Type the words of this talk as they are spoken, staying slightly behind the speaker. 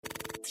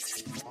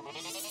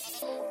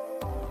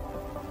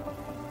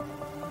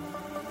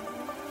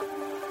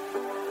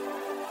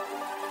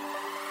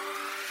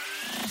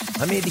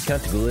I'm Andy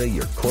Contagula,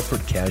 your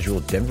corporate casual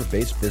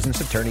Denver-based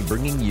business attorney,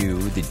 bringing you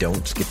the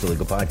Don't Skip the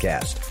Legal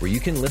podcast, where you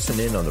can listen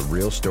in on the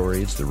real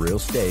stories, the real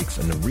stakes,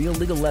 and the real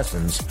legal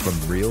lessons from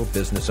real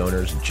business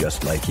owners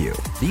just like you.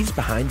 These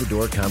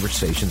behind-the-door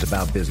conversations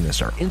about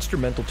business are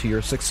instrumental to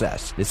your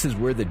success. This is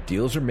where the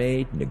deals are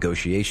made,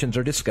 negotiations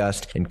are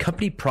discussed, and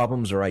company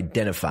problems are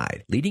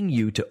identified, leading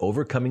you to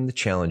overcoming the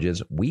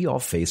challenges we all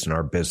face in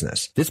our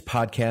business. This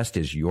podcast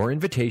is your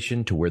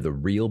invitation to where the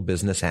real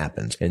business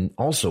happens, and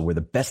also where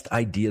the best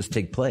ideas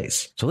take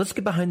place. So let's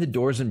get behind the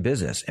doors in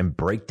business and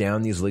break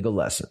down these legal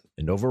lessons.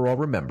 And overall,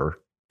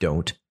 remember,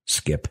 don't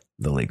skip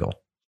the legal.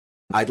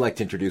 I'd like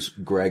to introduce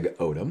Greg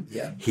Odom.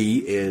 Yeah. He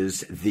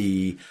is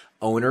the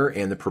owner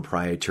and the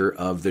proprietor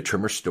of the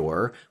Trimmer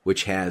Store,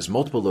 which has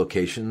multiple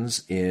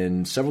locations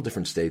in several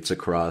different states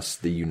across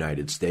the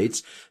United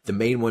States. The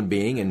main one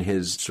being, and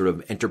his sort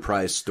of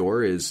enterprise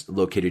store is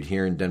located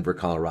here in Denver,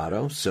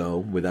 Colorado. So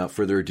without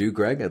further ado,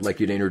 Greg, I'd like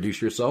you to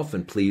introduce yourself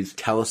and please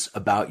tell us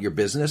about your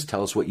business.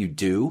 Tell us what you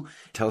do.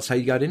 Tell us how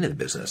you got into the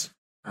business.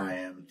 I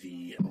am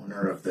the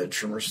owner of the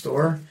Trimmer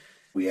Store.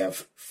 We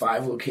have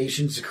 5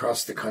 locations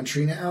across the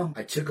country now.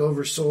 I took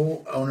over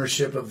sole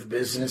ownership of the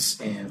business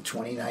in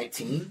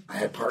 2019. I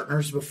had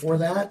partners before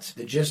that.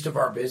 The gist of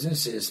our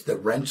business is the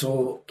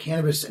rental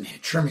cannabis and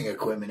trimming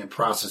equipment and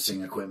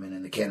processing equipment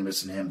in the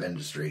cannabis and hemp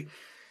industry.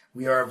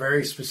 We are a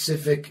very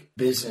specific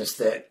business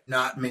that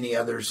not many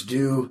others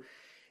do.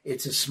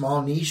 It's a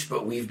small niche,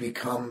 but we've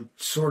become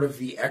sort of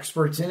the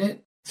experts in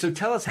it. So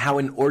tell us how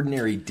an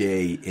ordinary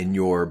day in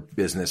your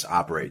business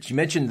operates. You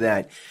mentioned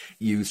that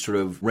you sort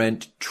of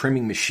rent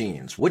trimming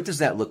machines. What does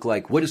that look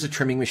like? What is a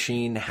trimming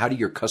machine? How do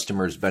your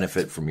customers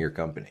benefit from your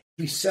company?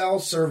 We sell,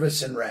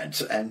 service, and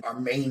rent, and our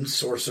main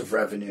source of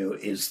revenue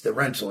is the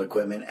rental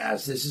equipment,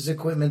 as this is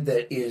equipment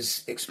that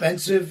is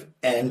expensive,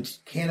 and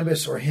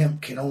cannabis or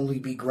hemp can only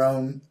be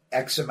grown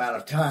X amount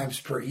of times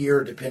per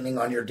year, depending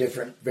on your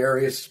different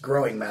various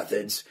growing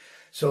methods.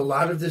 So a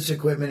lot of this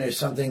equipment is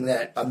something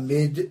that a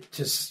mid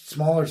to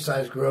smaller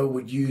size grow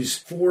would use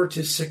 4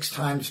 to 6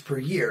 times per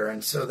year.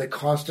 And so the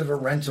cost of a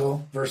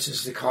rental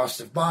versus the cost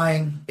of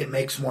buying, it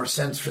makes more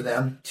sense for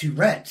them to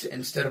rent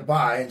instead of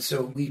buy. And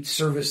so we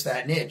service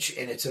that niche.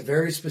 And it's a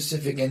very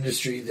specific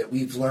industry that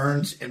we've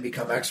learned and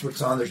become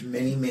experts on. There's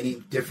many, many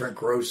different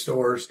grow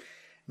stores,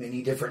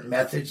 many different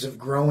methods of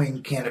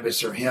growing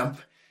cannabis or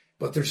hemp.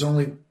 But there's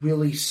only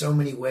really so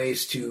many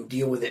ways to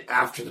deal with it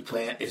after the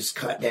plant is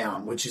cut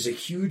down, which is a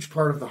huge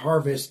part of the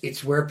harvest.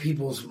 It's where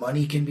people's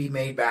money can be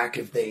made back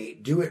if they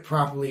do it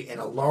properly, and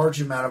a large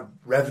amount of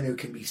revenue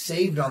can be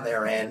saved on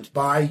their end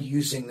by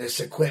using this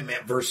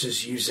equipment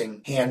versus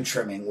using hand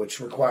trimming, which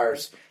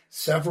requires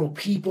several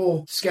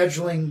people,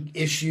 scheduling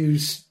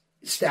issues,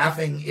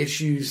 staffing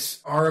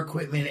issues. Our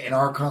equipment and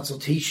our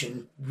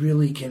consultation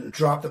really can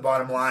drop the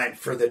bottom line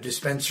for the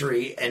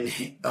dispensary and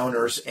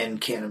owners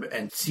and cannabis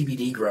and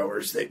CBD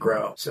growers that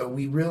grow. So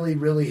we really,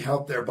 really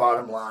help their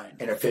bottom line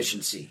and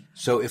efficiency.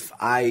 So if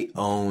I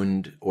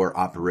owned or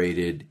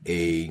operated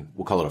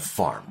we'll call it a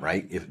farm,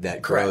 right? If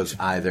that grows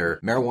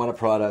either marijuana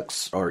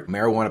products or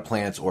marijuana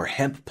plants or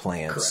hemp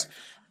plants, Correct.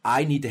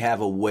 I need to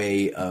have a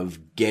way of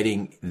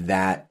getting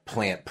that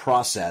plant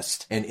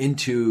processed and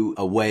into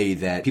a way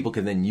that people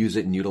can then use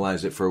it and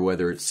utilize it for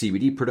whether it's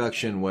CBD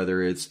production,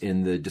 whether it's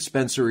in the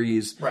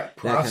dispensaries, that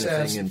kind of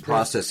thing, and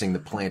processing the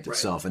plant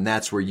itself. And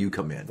that's where you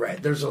come in.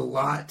 Right. There's a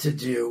lot to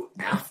do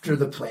after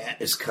the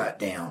plant is cut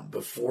down,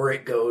 before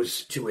it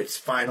goes to its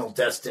final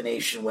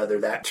destination, whether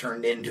that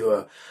turned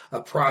into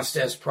a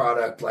processed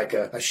product like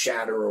a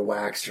shatter or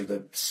wax, or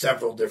the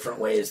several different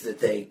ways that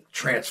they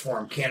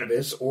transform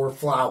cannabis or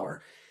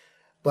flower.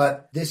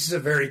 But this is a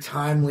very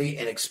timely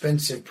and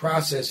expensive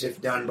process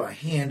if done by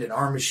hand, and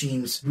our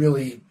machines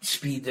really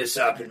speed this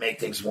up and make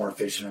things more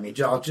efficient. I mean,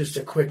 just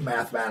a quick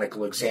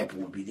mathematical example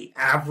would be the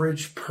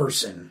average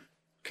person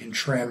can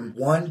trim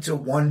 1 to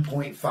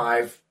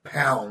 1.5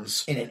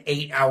 pounds in an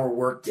 8-hour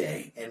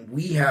workday, and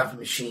we have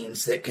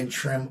machines that can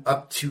trim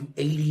up to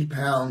 80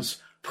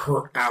 pounds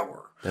per hour.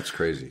 That's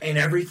crazy. And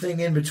everything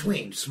in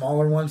between.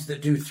 Smaller ones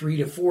that do 3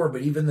 to 4,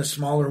 but even the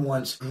smaller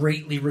ones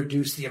greatly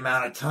reduce the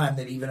amount of time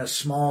that even a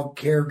small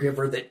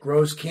caregiver that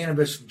grows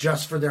cannabis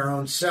just for their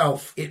own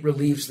self, it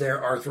relieves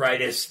their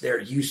arthritis,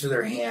 their use of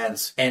their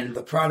hands, and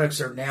the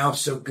products are now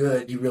so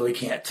good you really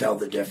can't tell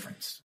the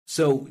difference.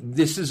 So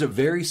this is a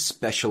very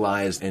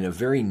specialized and a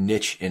very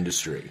niche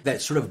industry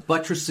that sort of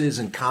buttresses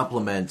and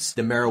complements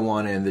the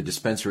marijuana and the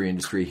dispensary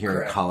industry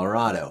here in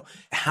Colorado.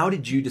 How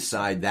did you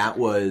decide that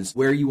was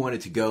where you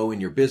wanted to go in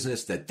your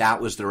business,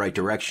 that was the right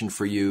direction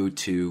for you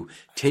to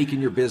take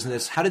in your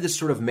business? How did this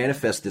sort of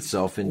manifest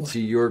itself into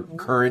your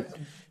current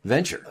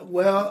venture?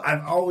 Well,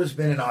 I've always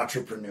been an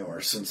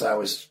entrepreneur since I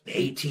was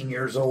 18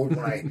 years old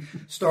when I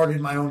started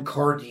my own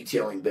car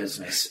detailing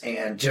business,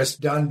 and just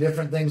done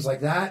different things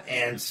like that.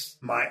 And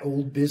my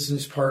old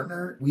business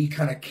partner, we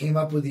kind of came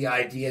up with the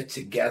idea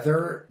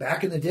together.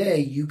 Back in the day,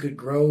 you could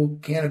grow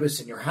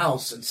cannabis in your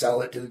house and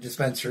sell it to the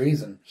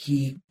dispensaries. And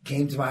he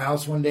came to my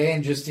house one day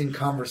and just in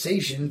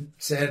conversation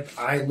said,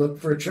 I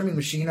looked for a trimming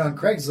machine on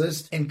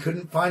Craigslist and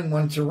couldn't find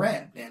one to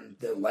rent. And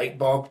the light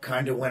bulb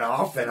kind of went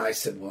off, and I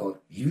said, well,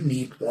 you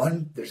need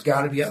one. There's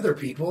got to be other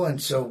people.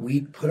 And so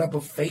we put up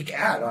a fake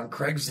ad on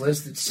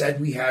Craigslist that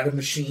said we had a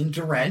machine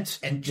to rent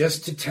and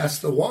just to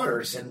test the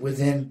waters. And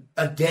within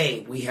a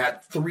day, we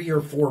had 3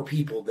 or 4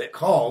 people that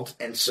called.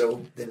 And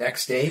so the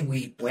next day,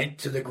 we went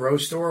to the grow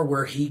store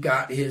where he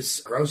got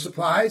his grow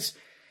supplies,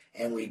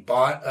 and we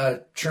bought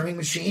a trimming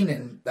machine,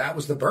 and that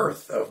was the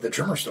birth of the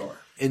trimmer store.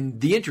 And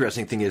the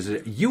interesting thing is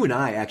that you and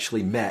I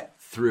actually met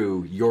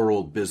through your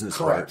old business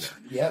Correct.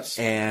 partner. Yes.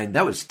 And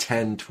that was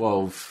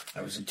 12.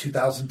 That was in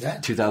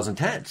 2010.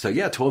 2010. So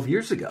yeah, 12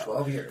 years ago.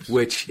 12 years.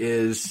 Which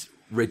is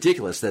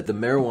ridiculous that the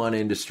marijuana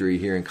industry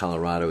here in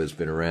Colorado has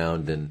been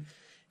around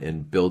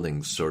and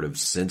building sort of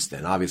since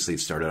then. Obviously, it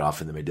started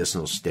off in the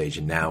medicinal stage,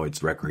 and now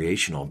it's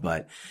recreational.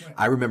 But right.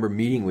 I remember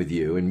meeting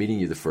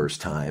you the first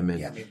time,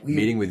 and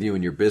meeting with you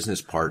and your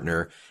business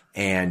partner,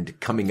 and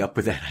coming up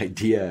with that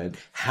idea. And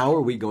how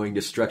are we going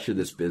to structure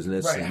this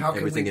business? Right. And how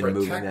can everything we in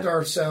protect moving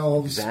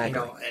ourselves?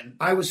 Exactly. And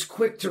I was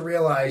quick to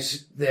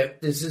realize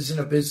that this isn't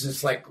a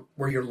business like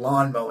where you're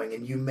lawn mowing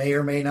and you may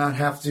or may not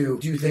have to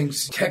do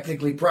things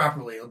technically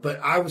properly.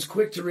 But I was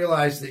quick to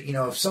realize that,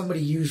 if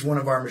somebody used one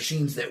of our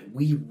machines that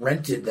we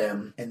rented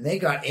them and they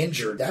got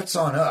injured, that's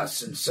on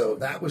us. And so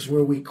that was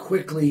where we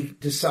quickly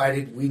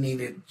decided we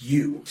needed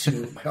you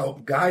to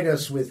help guide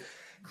us with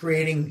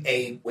creating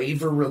a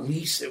waiver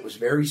release that was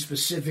very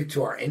specific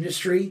to our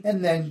industry.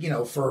 And then,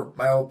 for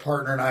my old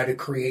partner and I to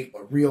create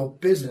a real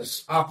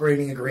business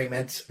operating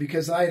agreement,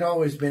 because I had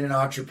always been an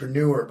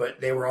entrepreneur,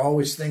 but they were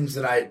always things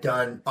that I had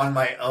done on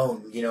my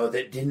own,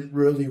 that didn't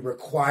really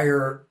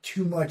require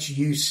too much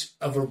use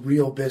of a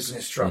real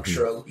business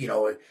structure,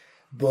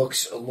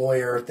 books, a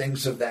lawyer,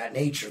 things of that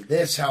nature.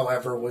 This,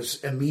 however,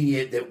 was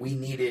immediate that we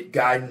needed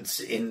guidance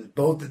in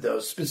both of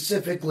those,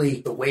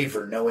 specifically the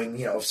waiver, knowing,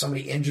 if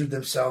somebody injured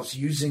themselves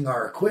using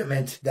our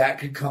equipment, that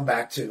could come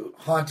back to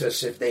haunt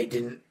us if they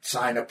didn't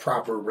sign a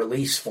proper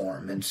release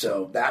form. And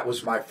so that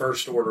was my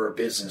first order of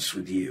business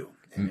with you.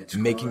 And it's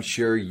making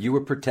sure you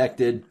were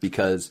protected,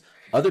 because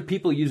other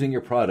people using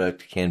your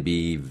product can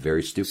be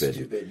very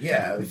stupid.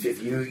 Yeah.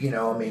 If you,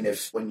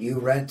 if when you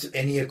rent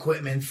any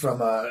equipment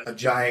from a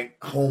giant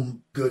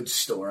home goods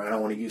store, I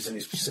don't want to use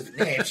any specific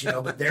names,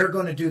 but they're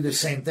going to do the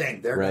same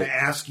thing. They're going to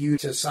ask you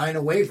to sign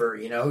a waiver.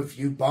 If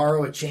you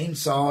borrow a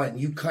chainsaw and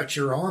you cut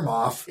your arm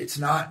off, it's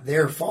not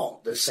their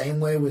fault. The same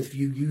way with if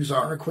you use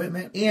our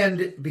equipment.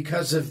 And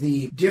because of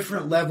the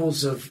different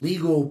levels of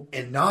legal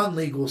and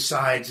non-legal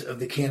sides of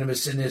the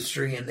cannabis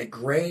industry and the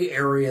gray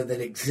area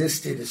that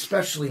existed,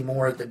 especially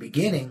more at the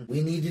beginning,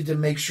 we needed to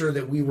make sure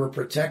that we were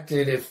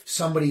protected if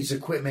somebody's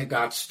equipment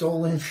got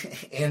stolen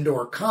and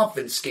or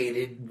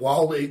confiscated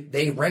while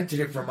they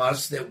rented it from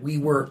us, that we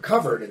were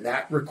covered. And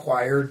that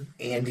required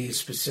Andy's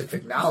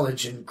specific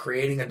knowledge in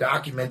creating a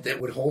document that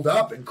would hold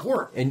up in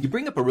court. And you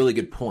bring up a really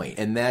good point,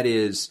 and that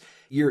is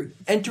you're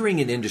entering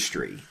an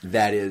industry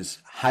that is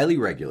highly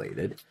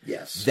regulated.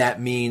 Yes.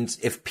 That means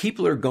if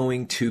people are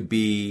going to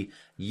be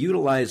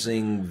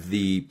utilizing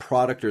the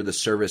product or the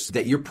service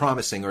that you're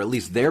promising, or at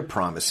least they're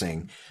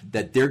promising,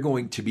 that they're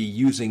going to be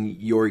using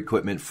your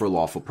equipment for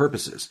lawful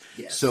purposes.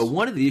 Yes. So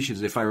one of the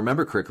issues, if I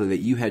remember correctly, that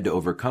you had to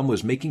overcome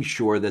was making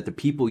sure that the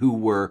people who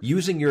were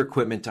using your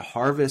equipment to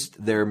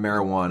harvest their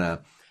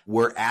marijuana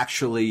were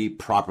actually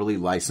properly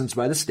licensed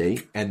by the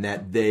state, and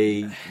that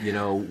they,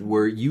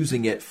 were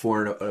using it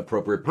for an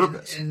appropriate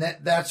purpose. And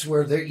that's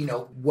where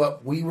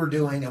what we were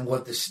doing and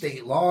what the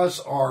state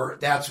laws are,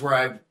 that's where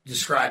I've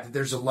described that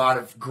there's a lot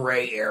of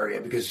gray area,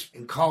 because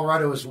in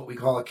Colorado is what we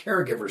call a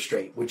caregiver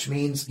state, which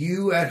means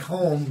you at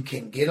home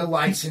can get a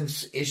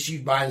license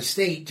issued by the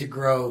state to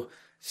grow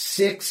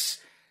 6,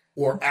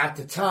 or at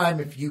the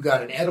time, if you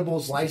got an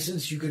edibles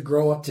license, you could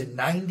grow up to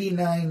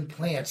 99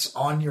 plants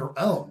on your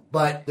own.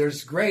 But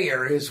there's gray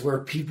areas where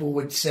people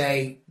would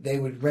say they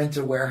would rent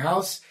a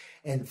warehouse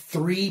and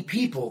 3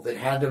 people that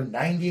had a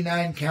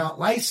 99 count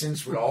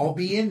license would all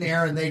be in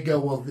there, and they'd go,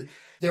 well,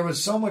 there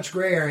was so much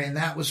gray area, and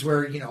that was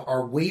where,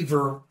 our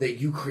waiver that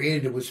you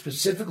created would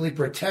specifically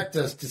protect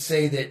us to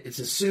say that it's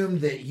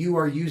assumed that you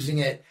are using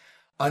it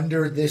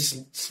under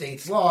this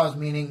state's laws,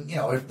 meaning,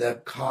 if the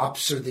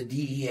cops or the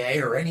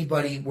DEA or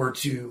anybody were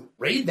to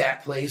raid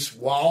that place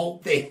while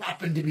they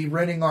happen to be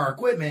renting our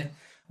equipment,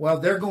 well,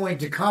 they're going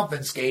to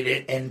confiscate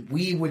it, and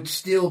we would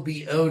still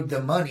be owed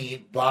the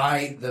money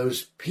by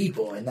those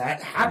people. And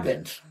that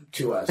happened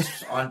to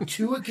us on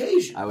 2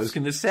 occasions. I was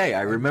going to say,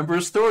 I remember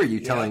a story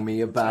you telling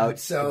me about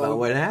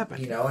what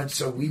happened. And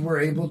so we were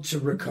able to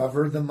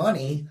recover the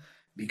money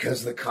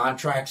because the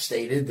contract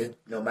stated that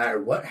no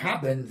matter what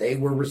happened, they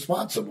were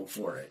responsible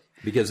for it.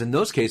 Because in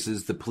those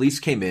cases, the police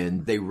came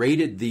in, they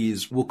raided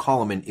these, we'll call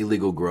them an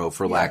illegal grow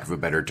for lack of a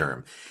better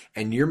term.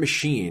 And your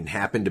machine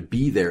happened to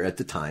be there at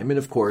the time. And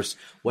of course,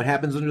 what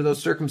happens under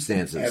those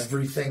circumstances?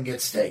 Everything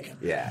gets taken.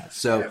 Yeah.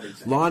 So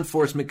law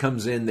enforcement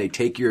comes in, they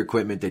take your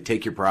equipment, they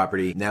take your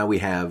property. Now we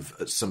have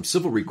some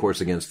civil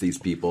recourse against these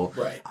people.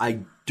 Right. I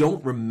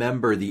don't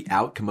remember the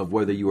outcome of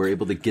whether you were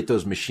able to get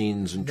those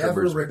machines and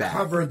trimmers back. Never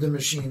recovered the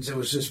machines. It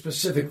was just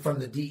specific from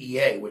the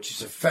DEA, which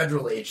is a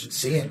federal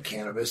agency, and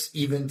cannabis,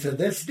 even to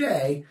this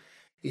day,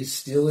 is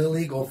still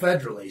illegal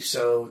federally.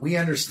 So we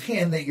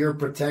understand that you're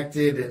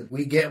protected and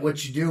we get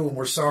what you do and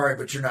we're sorry,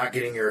 but you're not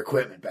getting your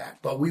equipment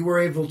back. But we were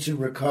able to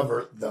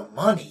recover the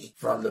money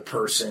from the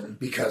person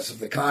because of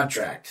the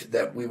contract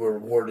that we were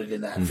awarded in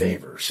that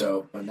favor.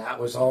 So, and that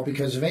was all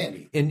because of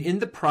Andy. And in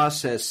the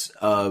process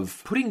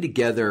of putting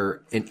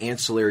together an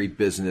ancillary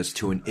business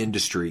to an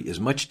industry is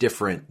much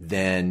different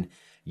than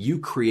you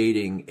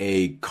creating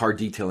a car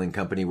detailing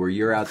company where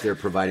you're out there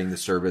providing the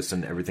service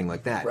and everything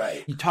like that.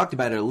 Right. You talked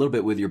about it a little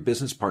bit with your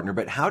business partner,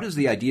 but how does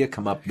the idea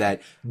come up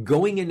that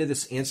going into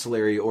this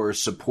ancillary or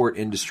support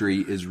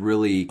industry is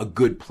really a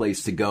good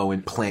place to go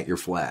and plant your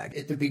flag?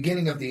 At the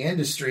beginning of the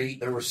industry,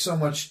 there was so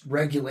much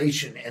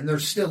regulation, and there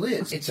still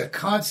is. It's a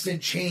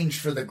constant change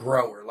for the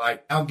grower.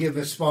 Like, I'll give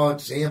a small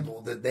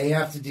example that they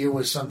have to deal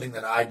with something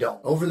that I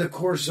don't. Over the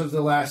course of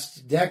the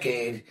last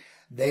decade,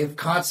 they've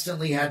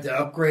constantly had to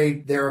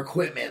upgrade their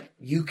equipment.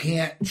 You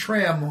can't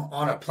trim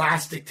on a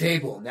plastic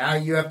table. Now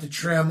you have to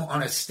trim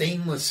on a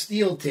stainless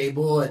steel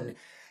table, and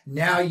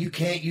now you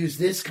can't use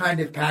this kind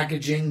of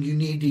packaging. You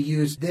need to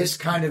use this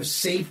kind of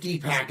safety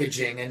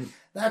packaging, and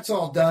that's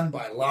all done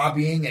by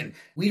lobbying, and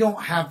we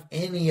don't have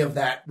any of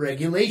that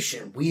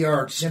regulation. We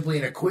are simply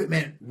an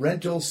equipment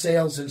rental,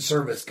 sales, and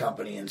service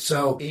company, and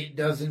so it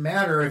doesn't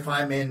matter if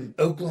I'm in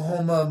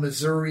Oklahoma,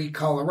 Missouri,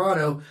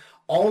 Colorado.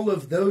 All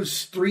of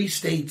those 3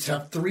 states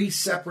have 3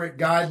 separate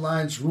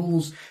guidelines,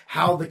 rules,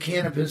 how the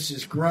cannabis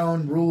is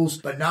grown, rules,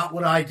 but not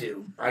what I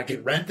do. I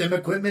can rent them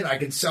equipment, I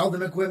can sell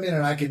them equipment,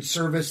 and I can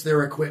service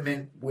their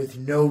equipment with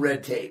no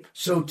red tape.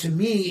 So to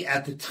me,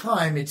 at the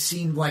time, it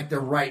seemed like the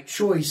right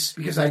choice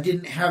because I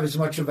didn't have as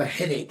much of a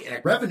headache.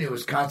 And revenue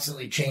is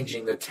constantly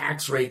changing. The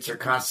tax rates are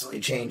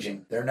constantly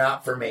changing. They're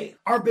not for me.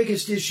 Our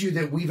biggest issue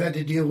that we've had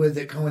to deal with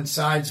that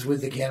coincides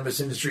with the cannabis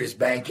industry is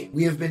banking.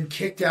 We have been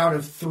kicked out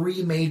of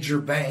 3 major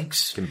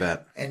banks. Can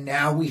bet. And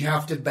now we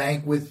have to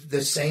bank with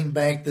the same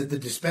bank that the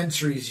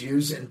dispensaries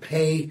use and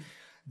pay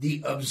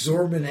the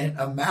exorbitant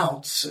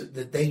amounts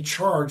that they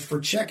charge for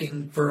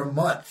checking for a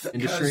month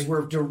because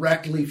we're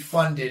directly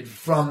funded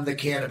from the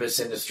cannabis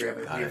industry. I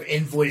mean, we have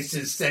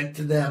invoices sent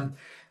to them.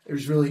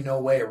 There's really no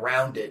way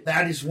around it.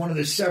 That is one of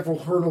the several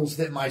hurdles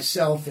that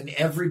myself and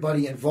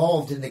everybody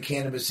involved in the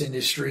cannabis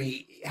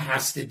industry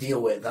has to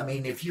deal with. I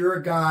mean, if you're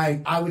a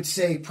guy, I would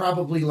say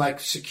probably like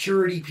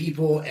security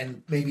people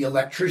and maybe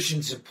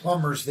electricians and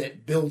plumbers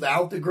that build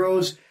out the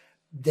grows,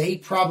 they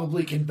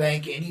probably can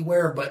bank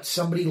anywhere, but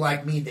somebody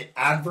like me that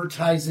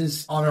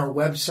advertises on our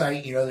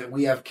website, you know, that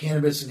we have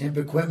cannabis and hemp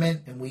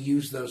equipment and we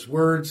use those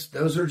words,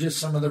 those are just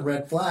some of the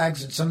red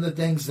flags and some of the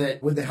things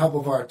that with the help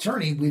of our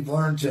attorney, we've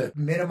learned to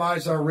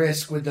minimize our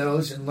risk with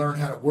those and learn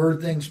how to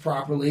word things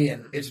properly.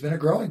 And it's been a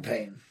growing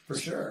pain. For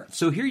sure.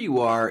 So here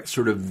you are,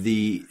 sort of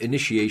the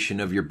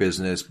initiation of your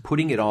business,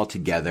 putting it all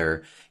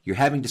together. You're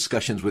having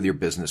discussions with your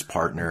business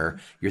partner.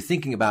 You're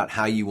thinking about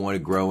how you want to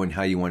grow and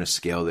how you want to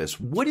scale this.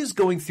 What is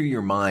going through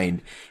your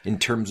mind in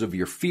terms of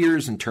your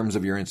fears, in terms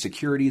of your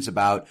insecurities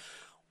about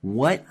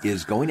what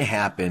is going to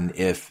happen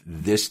if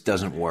this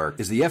doesn't work?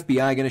 Is the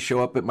FBI going to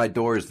show up at my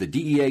door? Is the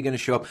DEA going to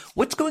show up?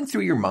 What's going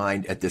through your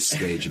mind at this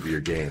stage of your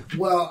game?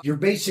 Well, you're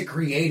basically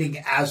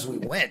creating as we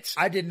went.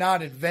 I did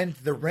not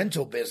invent the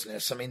rental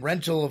business. I mean,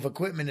 rental of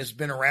equipment has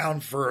been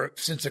around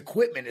since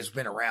equipment has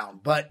been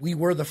around, but we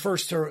were the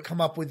first to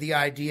come up with the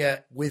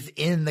idea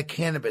within the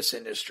cannabis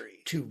industry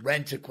to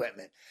rent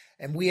equipment.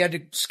 And we had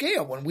to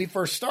scale. When we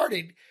first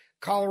started,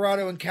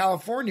 Colorado and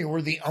California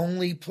were the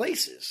only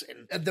places.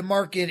 And the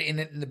market and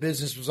the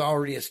business was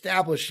already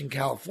established in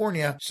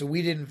California, so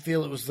we didn't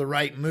feel it was the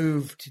right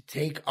move to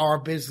take our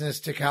business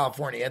to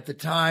California. At the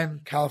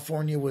time,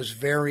 California was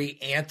very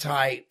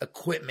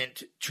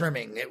anti-equipment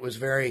trimming. It was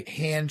very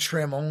hand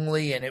trim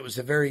only, and it was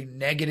a very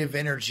negative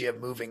energy of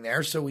moving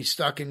there. So we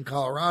stuck in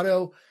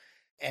Colorado.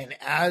 And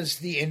as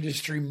the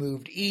industry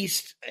moved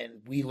east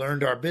and we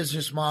learned our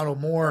business model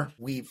more,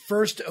 we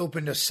first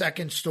opened a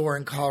second store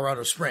in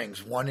Colorado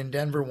Springs, one in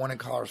Denver, one in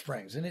Colorado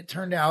Springs. And it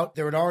turned out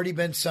there had already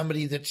been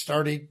somebody that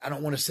started, I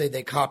don't want to say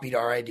they copied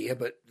our idea,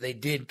 but they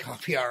did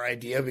copy our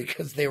idea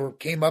because they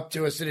came up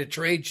to us at a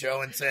trade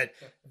show and said,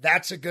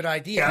 that's a good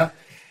idea.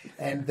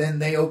 And then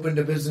they opened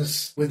a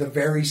business with a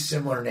very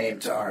similar name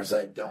to ours.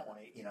 I don't want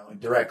to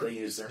directly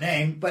use their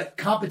name, but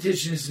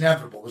competition is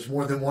inevitable. There's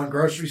more than one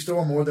grocery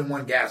store, more than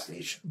one gas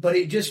station. But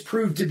it just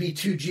proved to be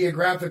too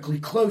geographically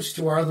close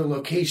to our other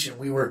location.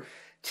 We were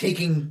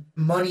taking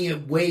money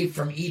away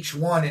from each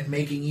one and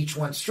making each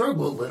one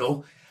struggle a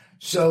little.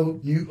 So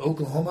New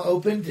Oklahoma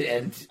opened,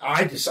 and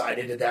I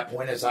decided at that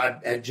point, as I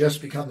had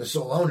just become the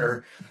sole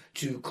owner,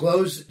 to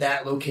close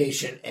that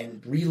location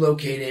and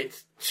relocate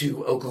it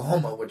to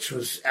Oklahoma, which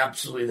was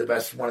absolutely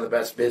one of the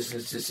best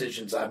business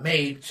decisions I've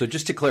made. So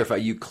just to clarify,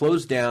 you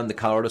closed down the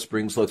Colorado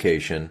Springs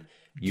location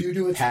Due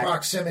to its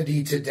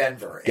proximity to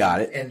Denver.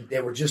 Got it. And they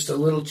were just a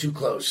little too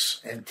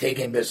close and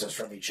taking business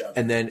from each other.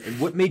 And then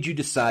what made you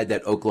decide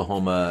that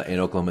Oklahoma and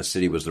Oklahoma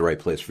City was the right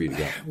place for you to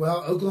go?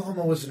 Well,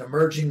 Oklahoma was an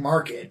emerging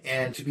market.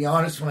 And to be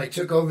honest, when I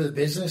took over the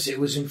business, it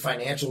was in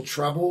financial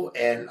trouble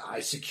and I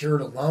secured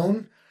a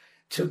loan,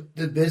 took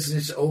the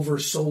business over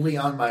solely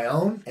on my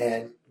own,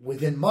 and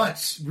within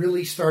months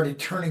really started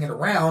turning it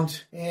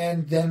around.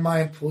 And then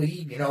my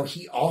employee,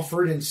 he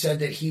offered and said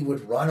that he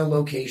would run a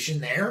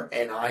location there.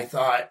 And I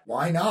thought,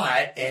 why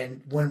not?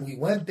 And when we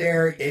went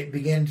there, it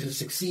began to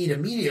succeed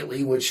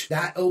immediately, which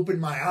that opened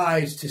my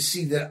eyes to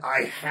see that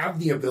I have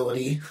the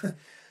ability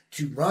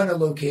to run a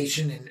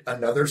location in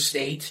another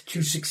state,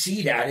 to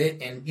succeed at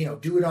it and,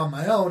 do it on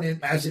my own.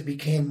 And as it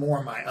became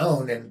more my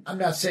own, and I'm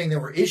not saying there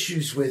were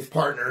issues with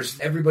partners,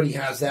 everybody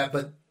has that,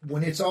 but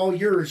when it's all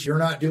yours, you're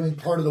not doing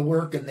part of the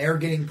work and they're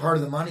getting part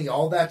of the money,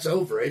 all that's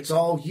over. It's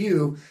all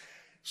you.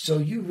 So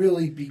you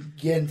really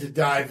begin to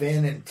dive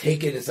in and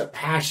take it as a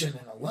passion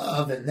and a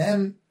love. And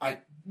then I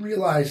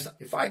realized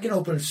if I can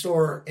open a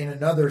store in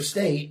another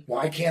state,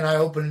 why can't I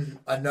open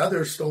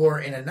another store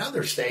in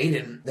another state?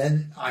 And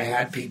then I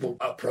had people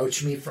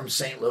approach me from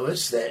St.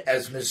 Louis that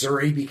as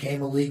Missouri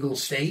became a legal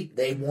state,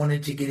 they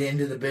wanted to get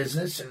into the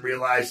business and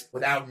realized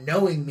without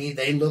knowing me,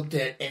 they looked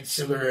at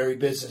ancillary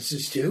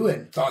businesses too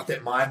and thought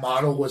that my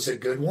model was a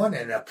good one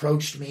and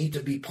approached me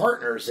to be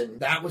partners. And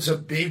that was a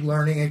big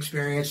learning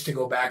experience to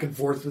go back and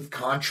forth with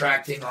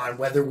contracting on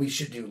whether we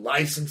should do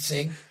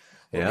licensing,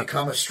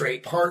 become a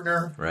straight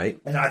partner. Right.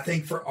 And I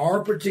think for our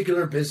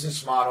particular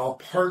business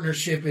model,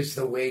 partnership is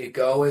the way to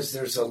go, as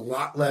there's a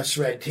lot less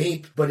red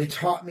tape. But it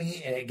taught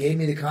me and it gave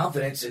me the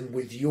confidence. And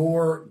with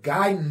your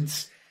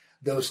guidance,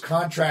 those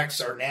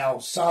contracts are now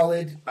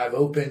solid. I've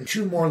opened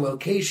 2 more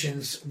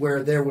locations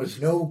where there was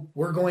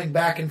we're going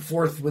back and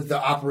forth with the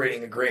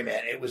operating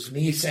agreement. It was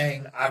me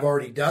saying, I've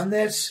already done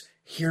this.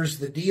 Here's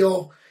the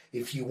deal.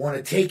 If you want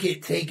to take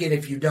it, take it.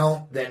 If you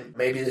don't, then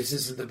maybe this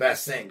isn't the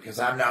best thing because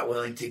I'm not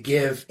willing to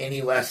give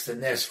any less than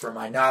this for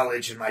my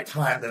knowledge and my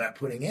time that I'm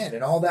putting in.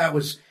 And all that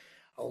was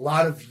a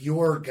lot of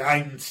your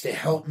guidance to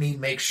help me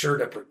make sure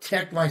to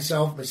protect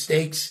myself,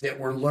 mistakes that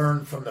were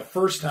learned from the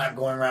first time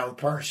going around with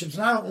partnerships.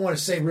 And I don't want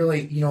to say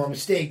really, a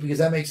mistake, because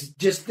that makes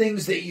just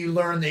things that you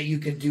learn that you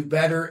can do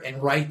better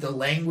and write the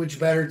language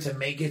better to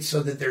make it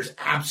so that there's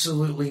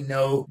absolutely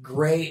no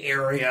gray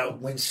area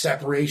when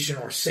separation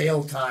or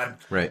sale time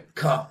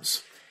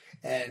comes.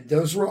 And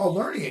those were all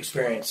learning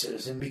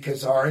experiences. And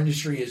because our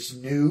industry is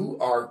new,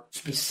 our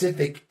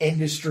specific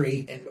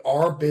industry and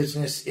our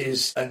business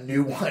is a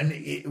new one,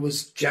 it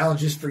was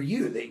challenges for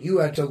you that you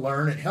had to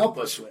learn and help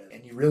us with.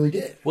 And you really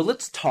did. Well,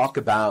 let's talk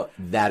about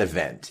that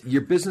event.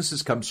 Your business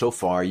has come so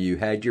far. You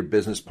had your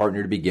business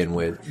partner to begin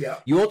with. Yeah.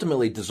 You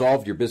ultimately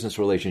dissolved your business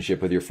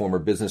relationship with your former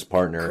business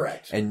partner.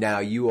 Correct. And now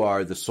you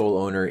are the sole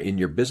owner in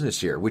your business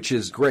here, which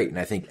is great. And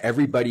I think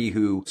everybody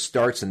who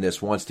starts in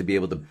this wants to be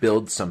able to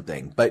build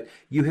something. But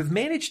you have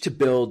managed to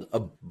build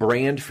a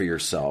brand for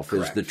yourself.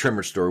 Correct. As the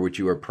Trimmer Store, which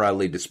you are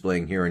proudly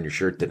displaying here on your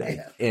shirt today,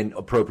 and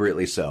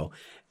appropriately so.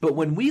 But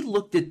when we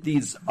looked at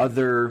these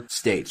other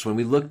states, when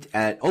we looked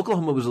at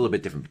Oklahoma, was a little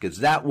bit different because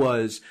that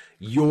was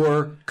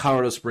your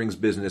Colorado Springs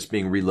business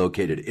being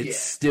relocated. It's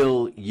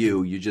still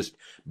you. You just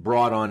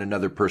brought on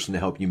another person to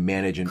help you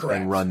manage and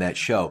run that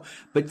show.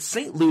 But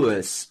St.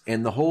 Louis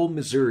and the whole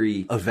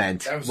Missouri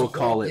event, we'll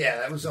call it. Yeah,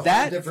 that was a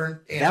whole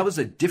different animal. That was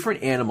a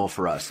different animal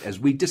for us as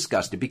we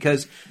discussed it,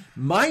 because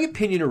my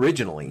opinion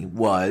originally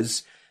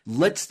was,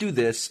 let's do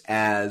this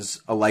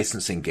as a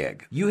licensing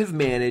gig. You have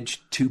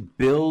managed to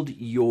build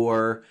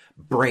your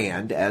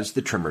brand as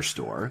the Trimmer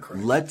Store.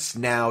 Correct. Let's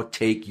now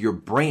take your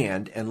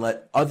brand and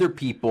let other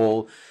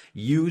people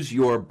use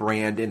your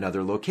brand in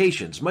other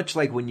locations. Much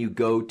like when you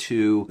go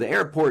to the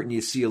airport and you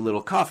see a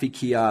little coffee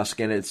kiosk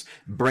and it's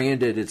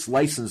branded, it's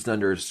licensed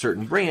under a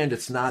certain brand.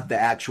 It's not the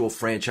actual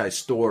franchise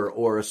store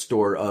or a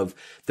store of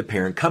the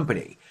parent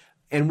company.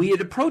 And we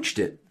had approached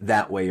it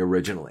that way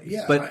originally.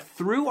 Yeah, but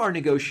through our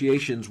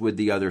negotiations with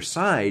the other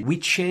side, we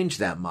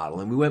changed that model.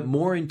 And we went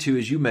more into,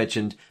 as you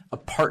mentioned, a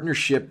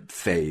partnership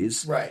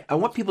phase. Right. I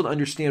want people to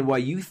understand why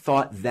you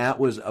thought that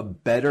was a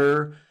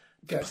better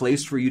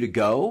place for you to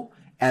go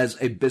as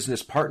a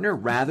business partner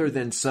rather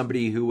than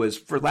somebody who was,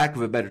 for lack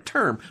of a better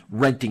term,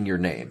 renting your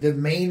name. The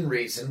main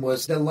reason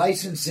was the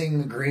licensing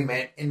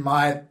agreement, in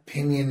my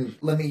opinion.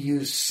 Let me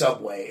use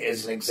Subway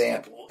as an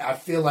example. I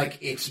feel like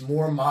it's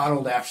more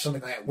modeled after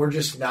something like that. We're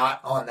just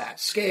not on that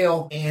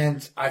scale.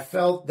 And I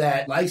felt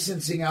that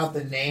licensing out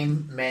the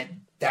name meant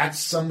that's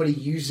somebody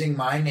using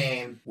my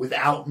name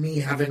without me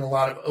having a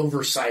lot of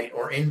oversight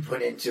or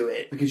input into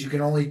it, because you can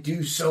only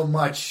do so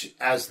much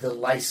as the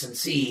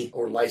licensee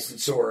or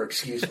licensor,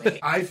 excuse me.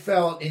 I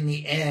felt in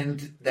the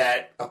end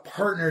that a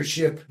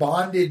partnership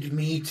bonded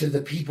me to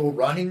the people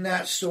running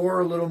that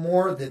store a little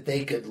more, that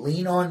they could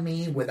lean on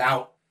me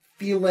without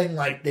feeling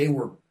like they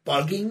were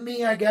bugging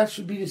me, I guess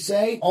would be to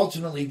say.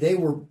 Ultimately, they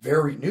were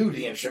very new to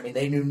the industry. I mean,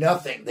 they knew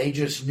nothing. They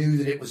just knew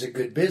that it was a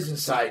good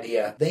business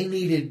idea. They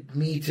needed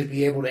me to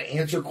be able to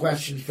answer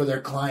questions for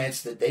their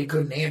clients that they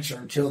couldn't answer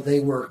until they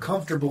were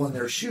comfortable in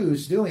their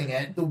shoes doing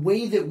it. The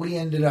way that we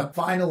ended up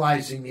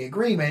finalizing the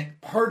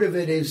agreement, part of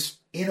it is,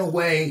 in a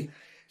way,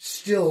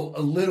 still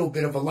a little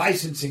bit of a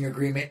licensing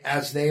agreement,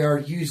 as they are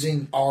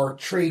using our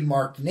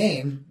trademark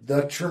name,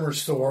 the Trimmer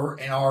Store,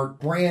 and our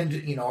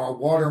brand, our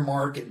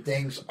watermark and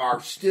things are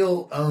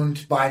still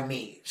owned by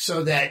me,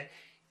 so that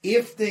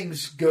if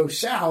things go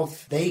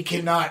south, they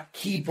cannot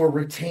keep or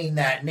retain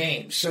that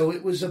name. So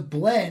it was a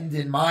blend,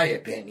 in my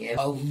opinion,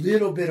 a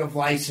little bit of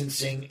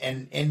licensing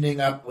and ending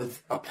up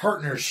with a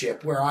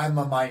partnership where I'm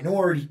a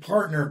minority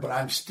partner, but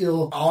I'm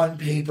still on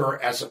paper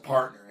as a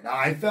partner. And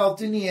I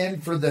felt in the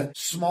end, for the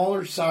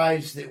smaller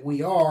size that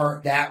we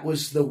are, that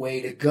was the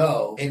way to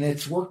go. And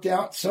it's worked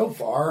out so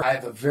far. I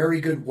have a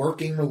very good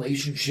working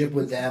relationship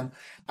with them.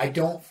 I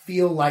don't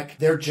feel like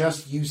they're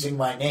just using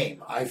my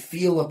name. I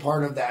feel a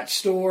part of that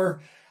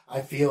store.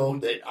 I feel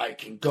that I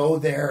can go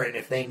there, and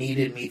if they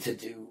needed me to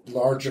do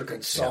larger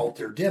consult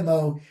or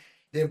demo,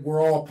 that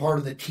we're all part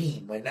of the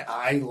team, and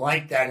I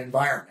like that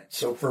environment.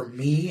 So for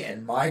me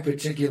and my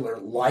particular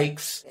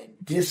likes and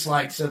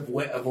dislikes of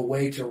a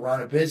way to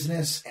run a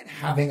business and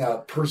having a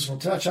personal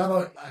touch, I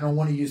don't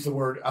want to use the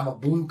word, I'm a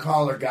blue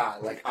collar guy.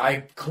 Like,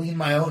 I clean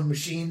my own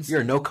machines.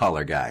 You're a no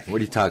collar guy. What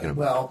are you talking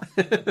about?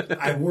 Well,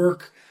 I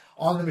work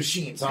on the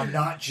machines. I'm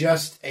not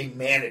just a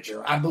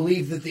manager. I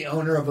believe that the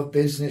owner of a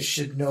business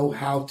should know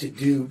how to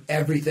do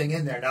everything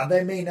in there. Now,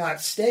 they may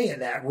not stay in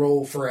that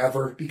role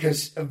forever,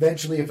 because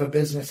eventually, if a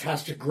business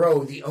has to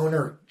grow, the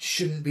owner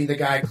shouldn't be the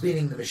guy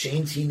cleaning the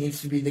machines. He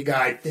needs to be the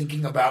guy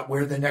thinking about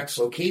where the next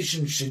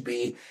location should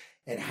be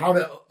and how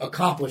to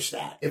accomplish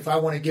that. If I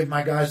want to give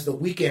my guys the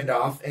weekend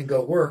off and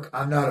go work,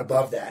 I'm not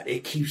above that.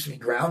 It keeps me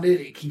grounded.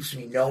 It keeps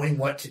me knowing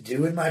what to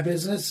do in my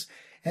business.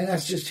 And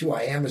that's just who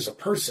I am as a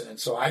person. And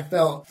so I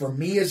felt, for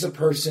me as a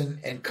person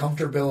and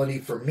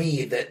comfortability for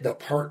me, that the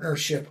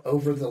partnership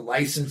over the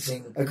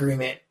licensing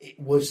agreement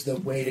was the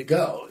way to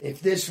go.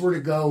 If this were to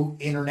go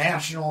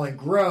international and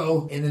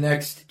grow in the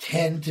next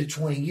 10 to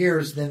 20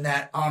 years, then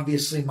that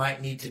obviously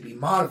might need to be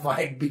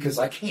modified, because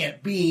I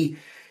can't be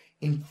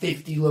in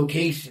 50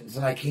 locations,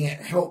 and I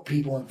can't help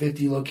people in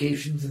 50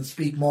 locations and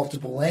speak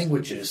multiple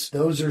languages.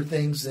 Those are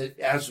things that,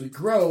 as we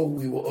grow,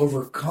 we will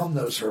overcome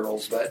those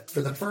hurdles. But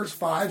for the first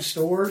 5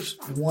 stores,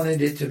 I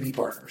wanted it to be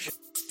partnership.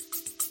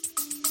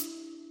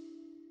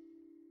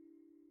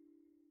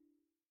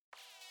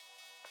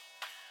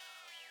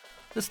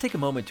 Let's take a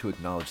moment to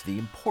acknowledge the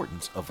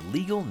importance of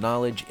legal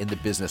knowledge in the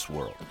business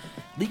world.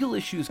 Legal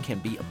issues can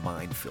be a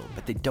minefield,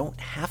 but they don't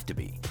have to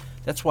be.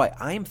 That's why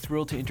I am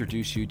thrilled to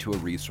introduce you to a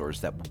resource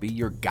that will be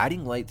your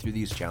guiding light through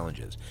these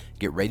challenges.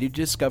 Get ready to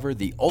discover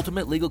the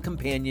ultimate legal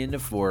companion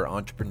for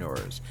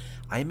entrepreneurs.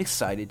 I am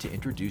excited to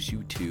introduce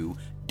you to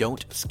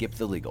Don't Skip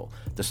the Legal,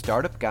 the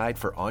startup guide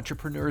for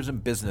entrepreneurs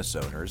and business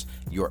owners,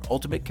 your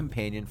ultimate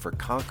companion for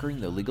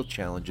conquering the legal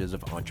challenges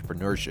of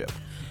entrepreneurship.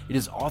 It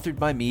is authored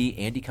by me,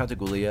 Andy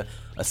Contaguglia,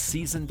 a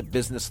seasoned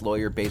business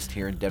lawyer based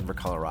here in Denver,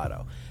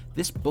 Colorado.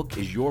 This book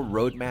is your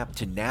roadmap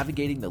to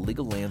navigating the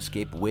legal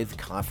landscape with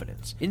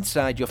confidence.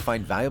 Inside, you'll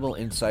find valuable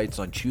insights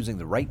on choosing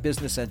the right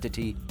business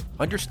entity,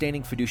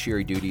 understanding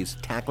fiduciary duties,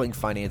 tackling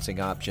financing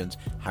options,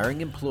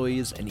 hiring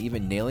employees, and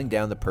even nailing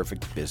down the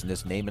perfect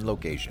business name and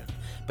location.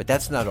 But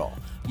that's not all.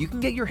 You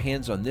can get your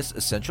hands on this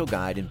essential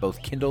guide in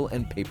both Kindle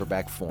and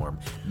paperback form,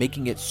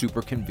 making it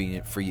super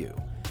convenient for you.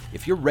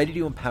 If you're ready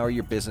to empower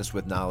your business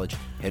with knowledge,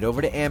 head over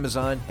to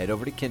Amazon, head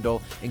over to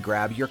Kindle, and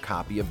grab your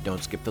copy of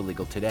Don't Skip the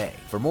Legal today.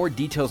 For more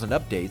details and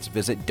updates,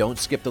 visit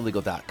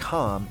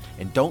don'tskipthelegal.com,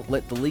 and don't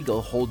let the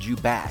legal hold you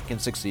back in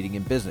succeeding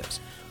in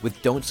business.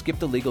 With Don't Skip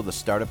the Legal, the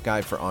startup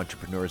guide for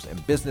entrepreneurs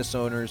and business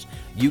owners,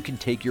 you can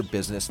take your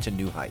business to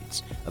new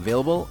heights.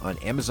 Available on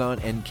Amazon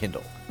and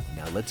Kindle.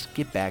 Now let's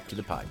get back to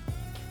the pod.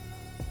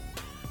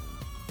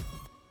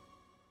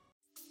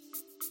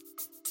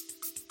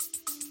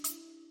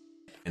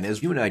 And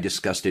as you and I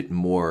discussed it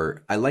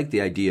more, I like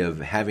the idea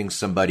of having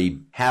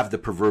somebody have the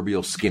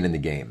proverbial skin in the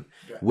game,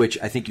 which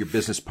I think your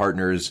business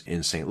partners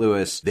in St.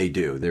 Louis, they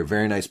do. They're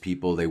very nice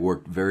people. They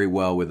worked very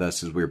well with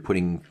us as we were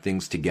putting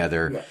things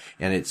together. Yeah.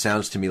 And it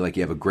sounds to me like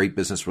you have a great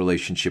business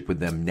relationship with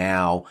them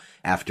now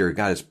after,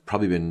 God, it's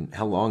probably been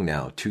how long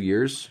now? 2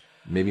 years?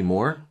 Maybe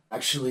more?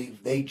 Actually,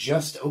 they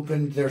just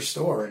opened their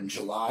store in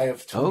July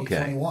of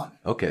 2021.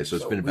 Okay. So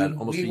it's been about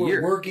almost a year. We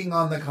were working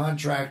on the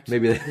contract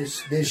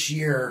this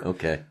year.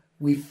 Okay.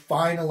 We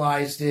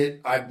finalized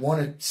it, I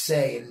want to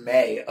say, in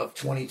May of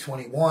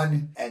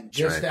 2021, and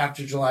just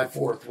after July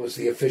 4th was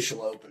the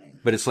official opening.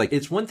 But it's like,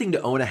 it's one thing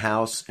to own a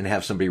house and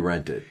have somebody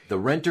rent it. The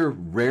renter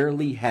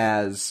rarely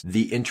has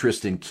the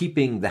interest in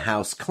keeping the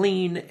house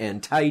clean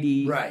and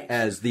tidy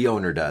as the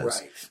owner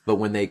does. Right. But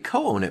when they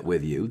co-own it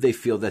with you, they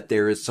feel that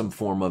there is some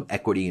form of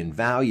equity and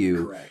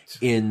value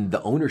in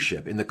the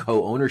ownership, in the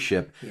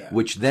co-ownership,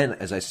 which then,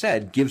 as I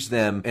said, gives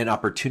them an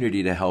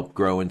opportunity to help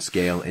grow and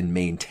scale and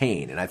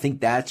maintain. And I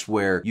think that's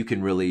where you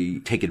can really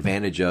take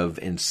advantage of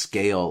and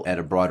scale at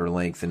a broader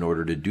length in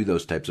order to do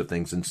those types of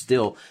things and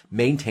still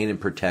maintain and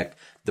protect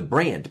the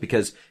brand,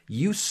 because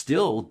you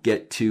still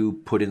get to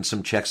put in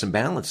some checks and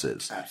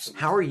balances.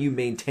 Absolutely. How are you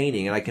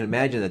maintaining? And I can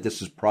imagine that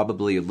this is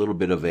probably a little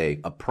bit of a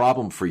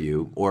problem for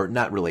you, or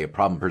not really a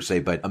problem per se,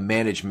 but a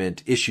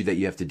management issue that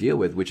you have to deal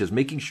with, which is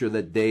making sure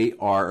that they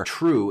are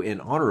true and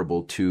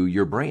honorable to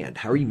your brand.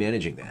 How are you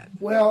managing that?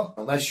 Well,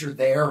 unless you're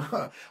there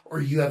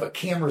or you have a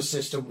camera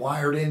system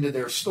wired into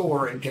their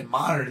store and can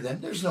monitor them,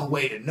 there's no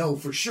way to know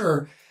for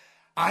sure.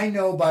 I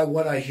know by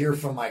what I hear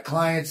from my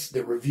clients,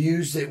 the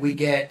reviews that we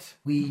get.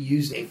 We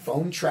use a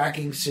phone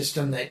tracking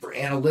system that for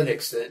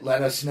analytics that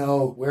let us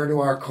know where do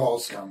our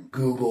calls come,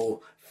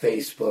 Google,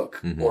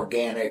 Facebook,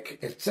 organic,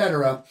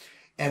 etc.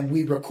 And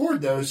we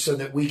record those so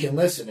that we can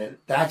listen. And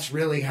that's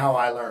really how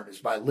I learned, is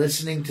by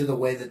listening to the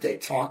way that they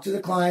talk to the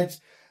clients,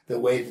 the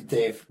way that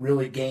they've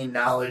really gained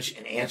knowledge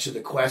and answer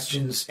the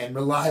questions and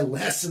rely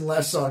less and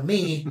less on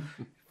me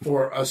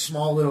for a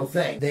small little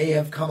thing. They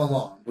have come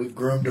along. We've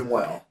groomed them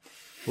well.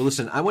 Well,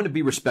 listen, I want to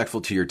be respectful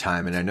to your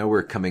time, and I know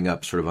we're coming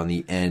up sort of on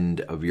the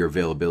end of your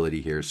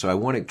availability here. So I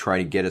want to try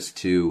to get us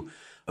to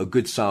a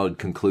good, solid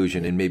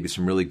conclusion and maybe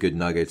some really good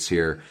nuggets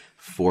here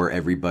for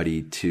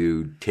everybody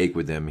to take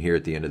with them here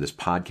at the end of this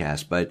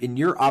podcast. But in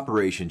your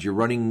operations, you're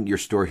running your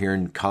store here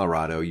in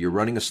Colorado. You're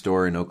running a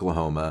store in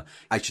Oklahoma.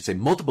 I should say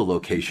multiple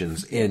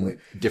locations in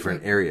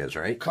different areas,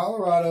 right?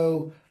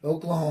 Colorado,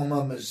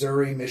 Oklahoma,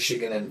 Missouri,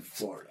 Michigan, and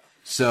Florida.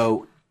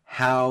 So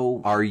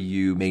how are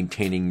you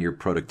maintaining your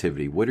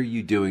productivity? What are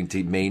you doing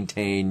to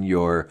maintain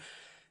your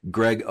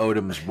Greg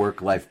Odom's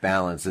work-life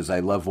balance? As I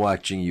love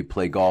watching you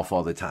play golf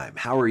all the time.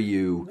 How are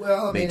you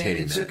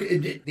maintaining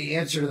that? The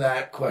answer to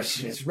that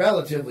question is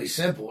relatively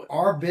simple.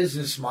 Our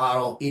business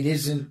model, it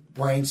isn't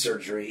brain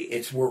surgery.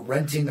 It's we're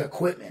renting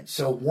equipment.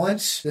 So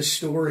once the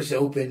store is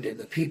opened and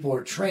the people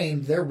are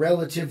trained, they're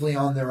relatively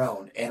on their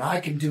own. And I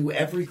can do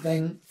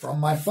everything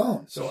from my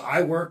phone. So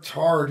I worked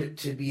hard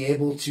to be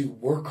able to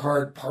work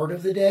hard part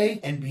of the day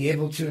and be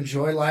able to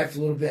enjoy life a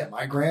little bit.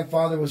 My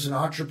grandfather was an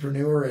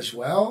entrepreneur as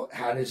well,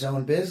 had his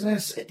own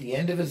business. At the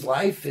end of his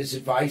life, his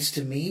advice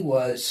to me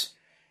was,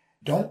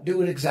 don't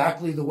do it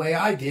exactly the way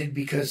I did,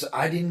 because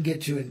I didn't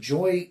get to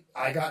enjoy.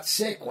 I got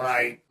sick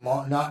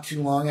not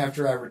too long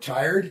after I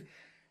retired.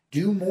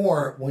 Do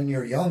more when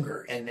you're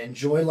younger and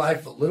enjoy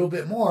life a little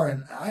bit more.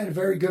 And I had a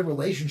very good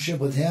relationship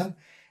with him,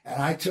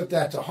 and I took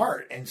that to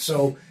heart. And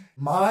so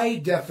my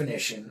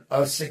definition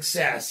of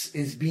success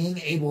is being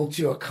able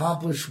to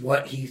accomplish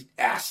what he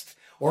asked,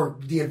 or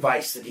the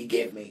advice that he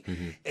gave me.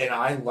 And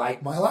I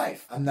like my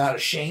life. I'm not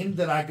ashamed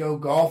that I go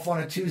golf on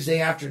a Tuesday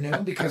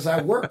afternoon, because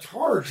I worked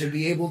hard to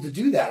be able to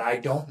do that. I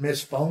don't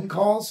miss phone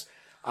calls.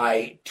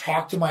 I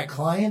talk to my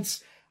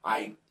clients.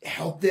 I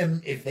help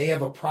them if they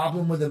have a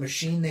problem with a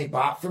machine they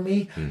bought from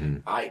me.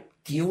 I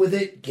deal with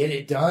it, get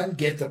it done,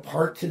 get the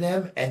part to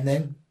them, and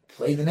then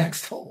play the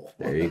next hole.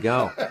 There you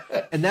go.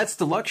 And that's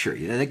the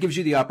luxury. And that gives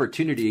you the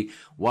opportunity,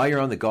 while you're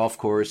on the golf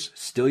course,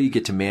 still you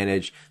get to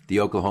manage the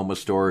Oklahoma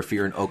store. If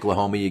you're in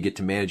Oklahoma, you get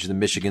to manage the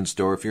Michigan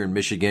store. If you're in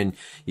Michigan,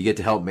 you get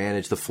to help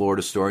manage the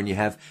Florida store. And you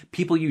have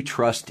people you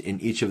trust in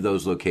each of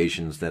those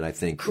locations that I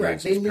think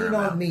correct. They lean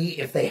on me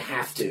if they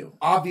have to.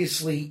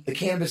 Obviously, the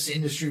cannabis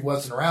industry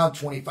wasn't around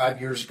 25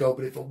 years ago,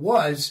 but if it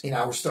was, and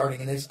I was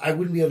starting in this, I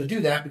wouldn't be able to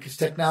do that, because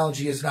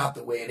technology is not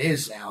the way it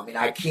is now. I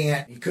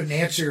mean, you couldn't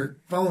answer your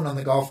phone on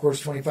the golf course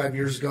 25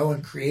 years ago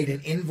and create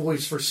an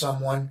invoice for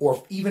someone,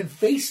 or even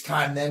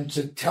FaceTime them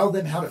to tell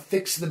them how to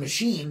fix the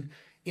machine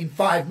in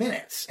 5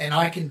 minutes. And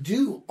I can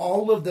do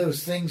all of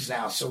those things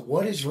now. So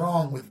what is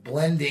wrong with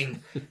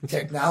blending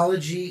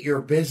technology,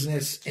 your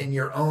business, and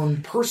your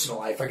own personal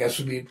life, I guess,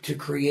 would be to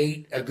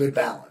create a good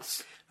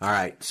balance. All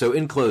right. So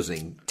in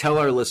closing, tell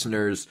our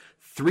listeners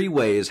 3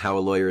 ways how a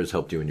lawyer has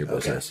helped you in your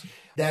business. Okay.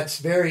 That's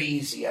very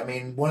easy. I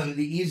mean, one of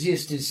the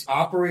easiest is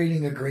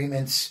operating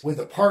agreements with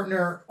a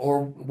partner,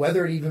 or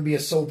whether it even be a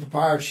sole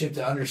proprietorship,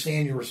 to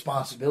understand your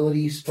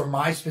responsibilities. For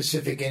my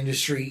specific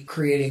industry,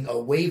 creating a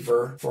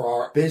waiver for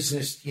our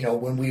business,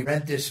 when we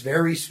rent this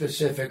very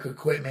specific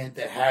equipment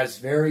that has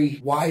very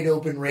wide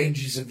open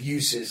ranges of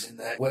uses, and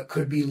that what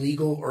could be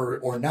legal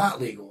or not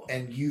legal.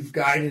 And you've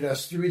guided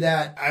us through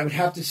that. I would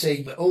have to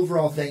say the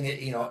overall thing,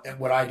 and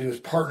what I do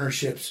is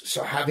partnerships.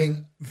 So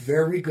having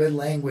very good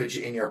language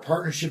in your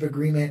partnership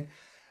agreement,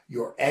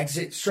 your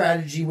exit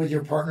strategy with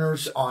your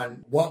partners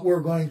on what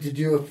we're going to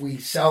do if we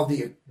sell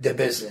the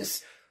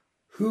business,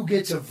 who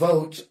gets a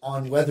vote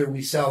on whether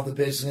we sell the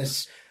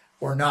business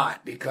or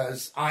not,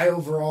 because I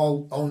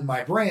overall own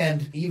my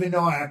brand, even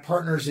though I have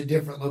partners at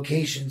different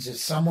locations. If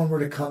someone were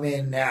to come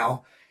in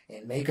now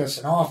and make us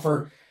an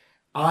offer,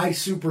 I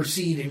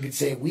supersede and can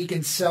say, we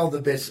can sell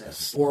the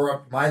business,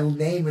 or my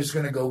name is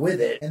going to go with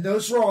it. And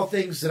those were all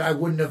things that I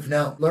wouldn't have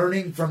known.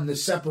 Learning from the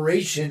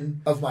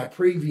separation of my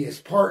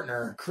previous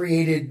partner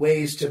created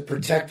ways to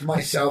protect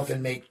myself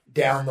and make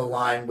down the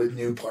line with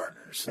new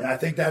partners. And I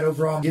think that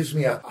overall gives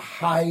me a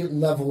high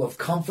level of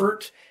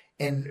comfort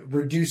and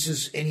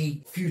reduces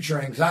any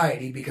future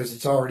anxiety because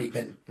it's already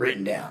been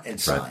written down and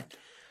signed. Right.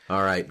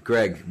 All right,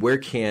 Greg, where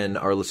can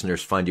our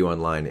listeners find you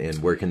online,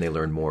 and where can they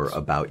learn more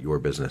about your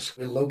business?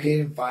 We're located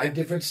in 5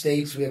 different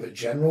states. We have a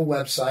general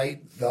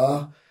website,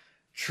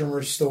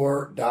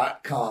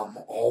 thetrimmerstore.com,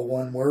 all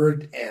one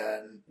word,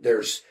 and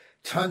there's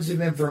tons of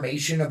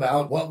information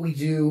about what we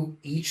do.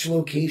 Each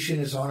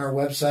location is on our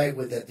website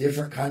with a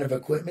different kind of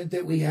equipment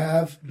that we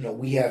have.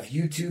 We have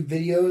YouTube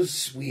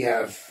videos, we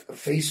have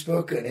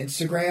Facebook and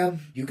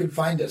Instagram. You can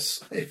find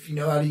us if you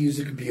know how to use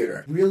a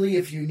computer. Really,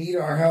 if you need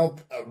our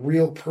help, a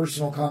real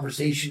personal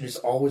conversation is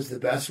always the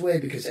best way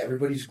because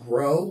everybody's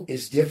grow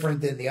is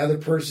different than the other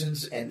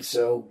person's, and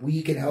so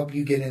we can help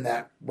you get in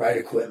that right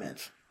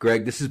equipment.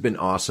 Greg, this has been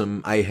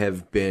awesome. I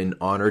have been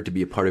honored to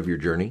be a part of your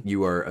journey.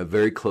 You are a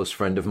very close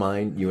friend of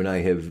mine. You and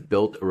I have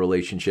built a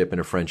relationship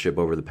and a friendship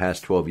over the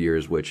past 12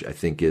 years, which I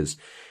think is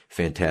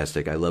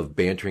fantastic. I love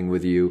bantering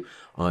with you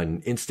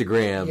on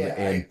Instagram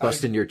and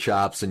busting your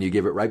chops, and you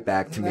give it right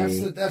back to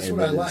me. That's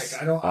what I like.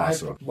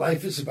 Awesome.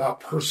 Life is about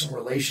personal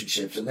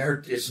relationships, and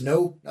there is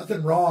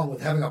nothing wrong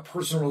with having a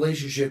personal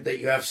relationship that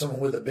you have someone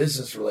with a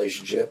business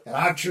relationship. And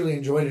I've truly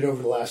enjoyed it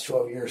over the last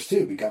 12 years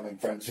too, becoming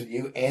friends with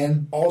you,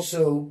 and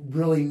also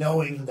really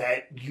knowing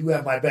that you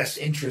have my best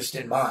interest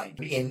in mind.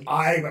 And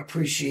I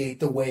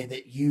appreciate the way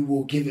that you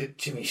will give it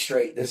to me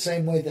straight, the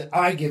same way that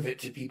I give it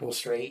to people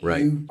straight.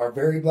 Right. You are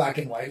very black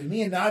and white with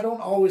me, and I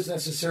don't always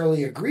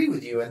necessarily agree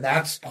with you, and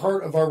that's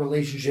part of our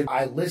relationship.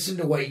 I listen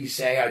to what you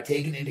say, I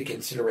take it into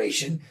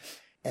consideration,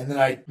 and then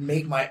I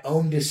make my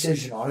own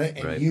decision on it,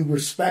 and you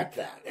respect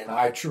that, and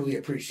I truly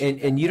appreciate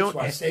it. And you that's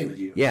why I stay with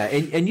you. Yeah,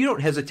 and you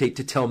don't hesitate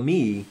to tell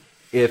me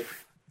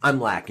if I'm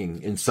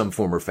lacking in some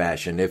form or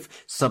fashion,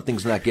 if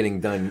something's not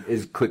getting done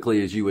as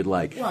quickly as you would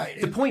like.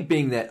 Right. The point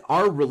being that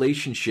our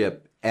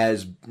relationship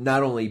as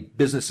not only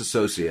business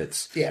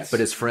associates, but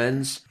as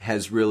friends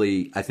has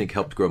really, I think,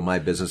 helped grow my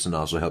business and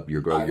also help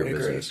you grow your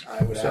business.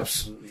 I would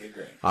absolutely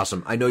agree.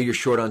 Awesome. I know you're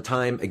short on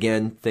time.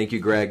 Again, thank you,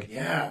 Greg.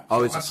 Yeah.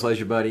 Always a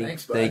pleasure, buddy.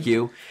 Thanks, bud. Thank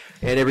you.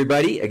 And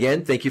everybody,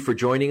 again, thank you for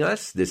joining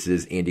us. This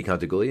is Andy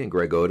Contaguglia and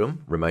Greg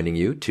Odom reminding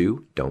you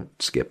to don't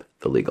skip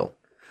the legal.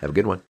 Have a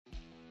good one.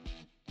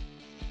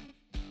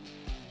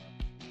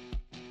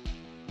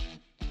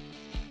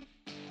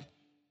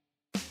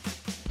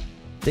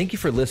 Thank you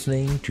for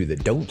listening to the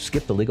Don't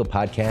Skip the Legal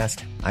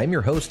podcast. I'm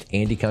your host,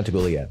 Andy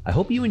Contaguglia. I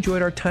hope you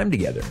enjoyed our time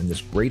together and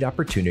this great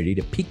opportunity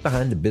to peek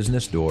behind the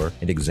business door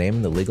and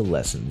examine the legal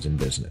lessons in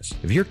business.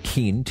 If you're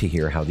keen to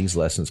hear how these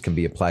lessons can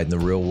be applied in the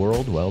real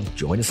world, well,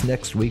 join us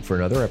next week for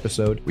another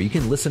episode where you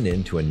can listen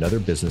in to another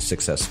business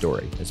success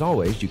story. As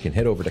always, you can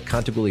head over to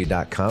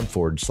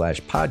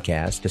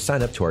contaguglia.com/podcast to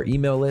sign up to our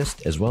email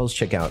list, as well as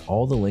check out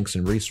all the links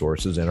and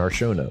resources in our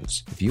show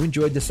notes. If you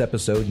enjoyed this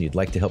episode and you'd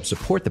like to help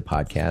support the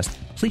podcast,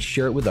 please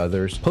share it with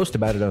others, post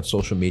about it on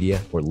social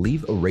media, or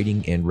leave a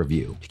rating and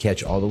review. To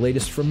catch all the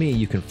latest from me,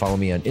 you can follow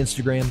me on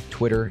Instagram,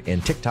 Twitter,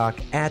 and TikTok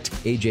at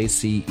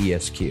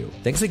AJCESQ.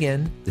 Thanks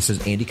again. This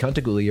is Andy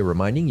Contaguglia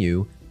reminding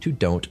you to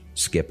don't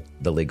skip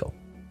the legal.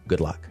 Good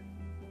luck.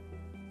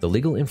 The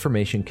legal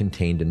information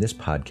contained in this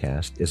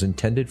podcast is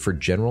intended for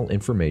general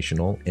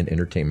informational and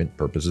entertainment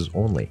purposes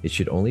only. It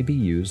should only be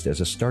used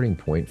as a starting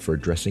point for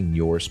addressing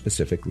your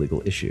specific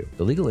legal issue.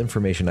 The legal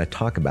information I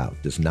talk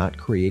about does not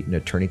create an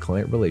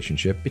attorney-client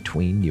relationship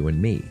between you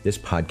and me. This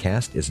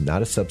podcast is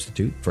not a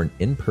substitute for an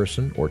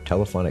in-person or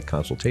telephonic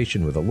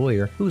consultation with a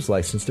lawyer who is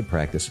licensed to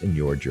practice in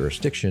your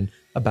jurisdiction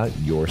about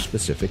your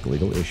specific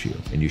legal issue,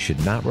 and you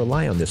should not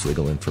rely on this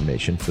legal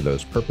information for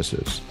those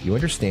purposes. You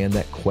understand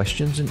that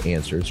questions and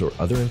answers or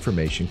other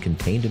information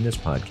contained in this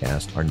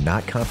podcast are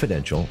not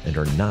confidential and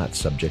are not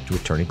subject to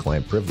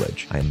attorney-client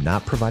privilege. I am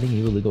not providing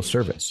you a legal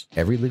service.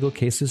 Every legal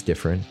case is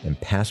different,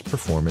 and past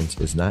performance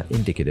is not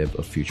indicative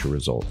of future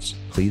results.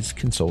 Please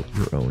consult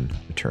your own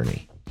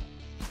attorney.